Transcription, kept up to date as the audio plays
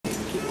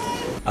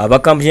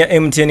Abakampuni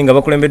ya MTN nga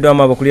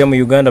bakulembeddwamu abakulira mu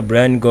Uganda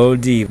Brian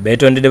Gold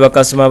beetondedde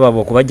bakasitoma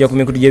baabwe okubajja ku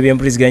mikutu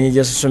gy'ebyempuliziganya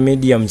gya social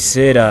media mu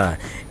kiseera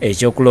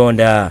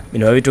ekyokulonda.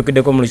 Bino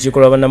babituukiddeko mu lukiiko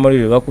lwa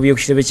bannamawulire bakubye ku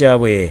kitebe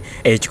kyabwe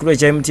ekikulu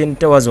ekya MTN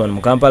Towers wano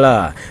mu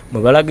Kampala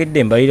mwe balagidde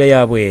embalirira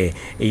yaabwe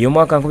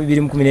ey'omwaka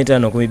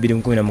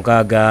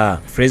 2015-2016.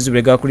 Fraser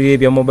Buledde akulira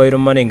ebya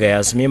mobile money nga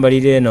yasomye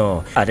embalirira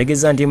eno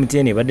ategeeza nti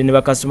MTN ebadde ne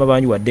bakasitoma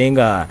bangi wadde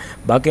nga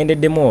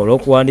bakendeddemu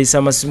olw'okuwandiisa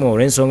amasimu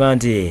olw'ensonga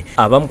nti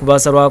abamu ku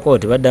baasalwako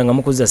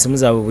tebaddangamu kuza simu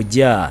zaabwe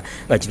bujja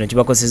nga kino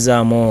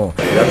kibakosezaamu.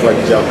 Era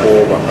twaggyako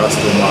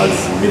bakasitomas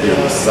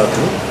miliyoni 3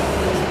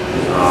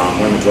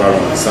 mu emitwalo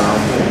 7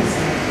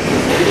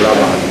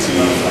 okulaba nti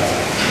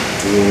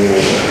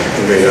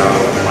tubeera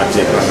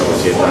amateeka nga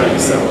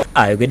bwekyetaagisa.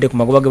 Ayogedde ku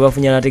magoba ge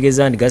bafunye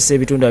n'ategeeza nti gassa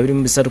ebitundu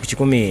 23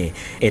 ku 100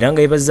 era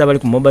nga yeebazizza abali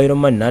ku mobile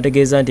money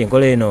n'ategeeza nti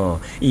enkola eno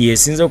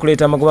yeesinze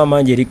okuleeta amagoba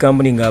mangi eri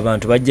Kampuni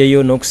ng'abantu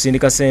bajjayo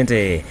n'okusindika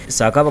ssente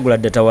saako bagula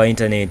data wa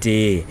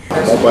intaneti.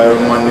 Mobile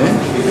money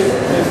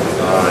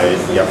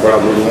yakola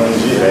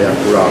bulungi era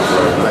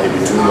yakulaakulana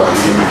ebitundu 24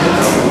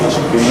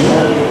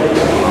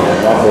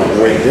 omwaka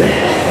oguwedde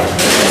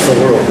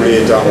okusobola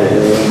okuleeta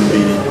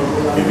obuwumbi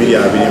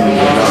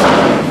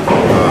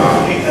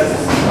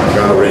 224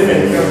 ga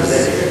revenues.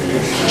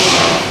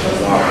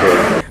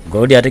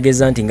 Gold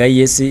ategeeza nti nga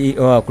ye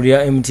CEO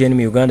akulira MTN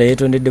mu Uganda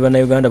yeetondedde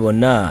bannayuganda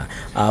bonna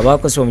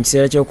abaakosebwa mu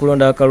kiseera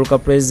ky'okulonda akalulu ka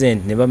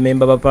President ne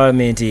bammemba ba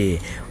Paalamenti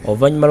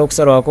oluvannyuma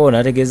lw'okusalwako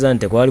n'ategeeza nti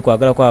tekwali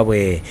kwagala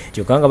kwabwe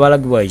kyokka nga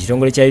balagibwa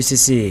ekitongole kya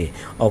UCC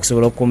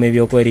okusobola okukuuma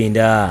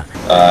ebyokwerinda.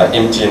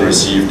 MTN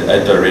received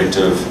a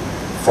directive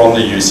from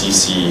the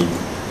UCC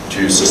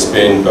to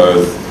suspend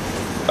both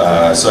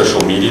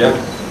social media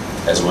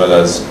as well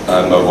as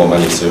mobile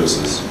money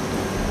services.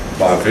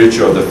 By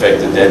virtue of the fact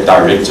that that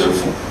directive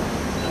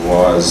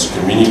was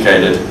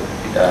communicated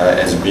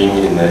as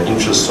being in the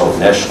interests of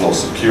national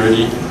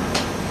security,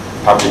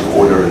 public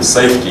order and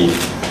safety,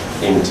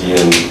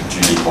 MTN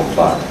duly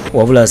complied.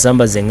 Wabula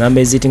asambaza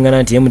engamba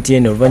ezitingana nti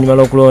MTN oluvannyuma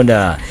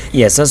lw'okulonda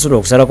yasasula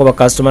okusalako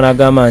bakasitoma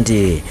n'agamba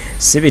nti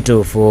si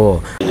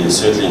bituufu. It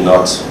is certainly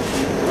not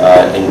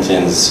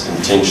MTN's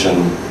intention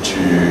to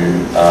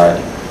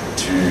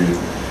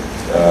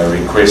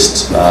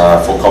request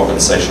for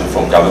compensation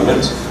from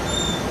government.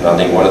 And I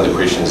think one of the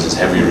questions is,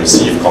 have we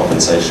received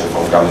compensation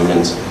from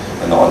government?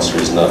 And the answer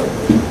is no.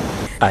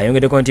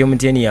 Ayongeddeko nti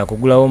MTN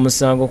yakugulawo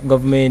omusango ku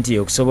gavumenti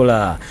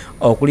okusobola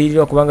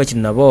okuliyirirwa kubanga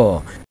kino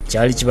nabo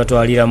kyali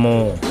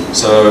kibatwaliramu.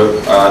 So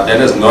that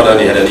has not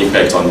only had an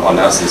impact on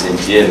us as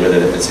MTN, but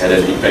it's had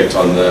an impact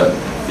on the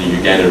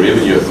Uganda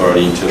Revenue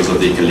Authority in terms of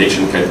their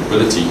collection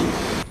capability.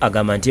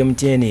 Agamba nti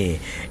MTN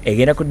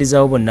egenda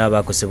kuddizaawo bonna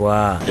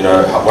abaakosebwa. You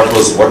know, what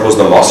was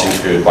the loss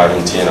incurred by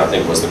MTN, I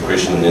think was the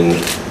question, and then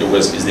it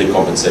was, is there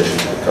compensation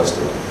to the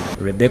customer?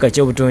 Rebecca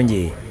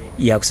Kyobutongi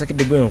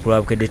yakusakidde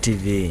Bukedde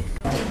TV.